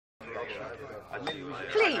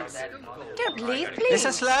Please, don't leave, please.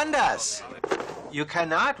 Mrs. Landers, you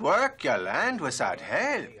cannot work your land without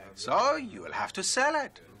help, so you will have to sell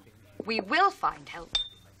it. We will find help,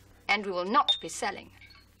 and we will not be selling.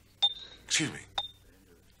 Excuse me.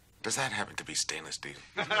 Does that happen to be stainless steel?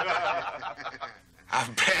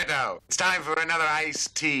 I'm bad out. It's time for another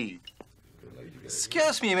iced tea.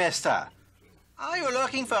 Excuse me, mister. Are you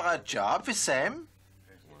looking for a job with them?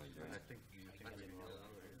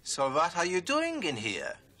 So what are you doing in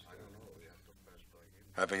here?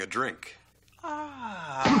 Having a drink.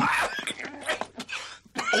 Ah.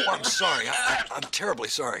 Oh, I'm sorry. I'm terribly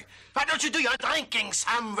sorry. Why don't you do your drinking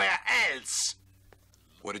somewhere else?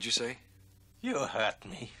 What did you say? You hurt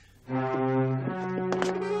me.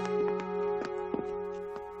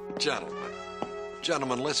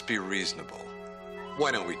 Gentlemen, let's be reasonable.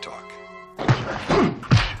 Why don't we talk?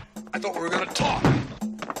 I thought we were going to talk.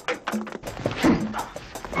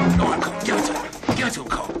 Go on, Cole. Give it to him. Give it to him,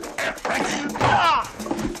 Cole. Frank.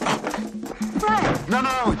 Frank! No.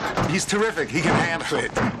 He's terrific. He can handle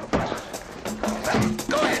it. Go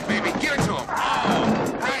ahead, baby. Give it to him.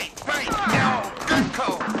 Oh, right. No. Good,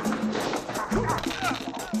 Cole.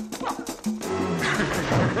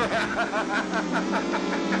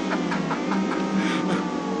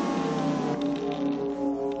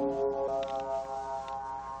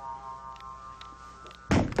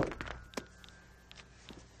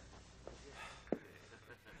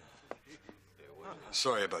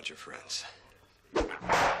 Sorry about your friends. You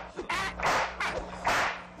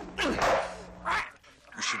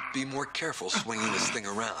should be more careful swinging this thing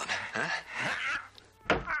around, huh?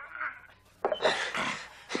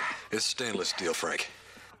 It's stainless steel, Frank.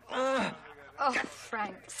 Oh,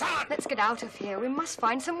 Frank, let's get out of here. We must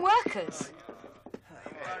find some workers.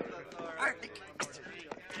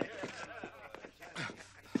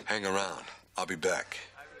 Hang around. I'll be back.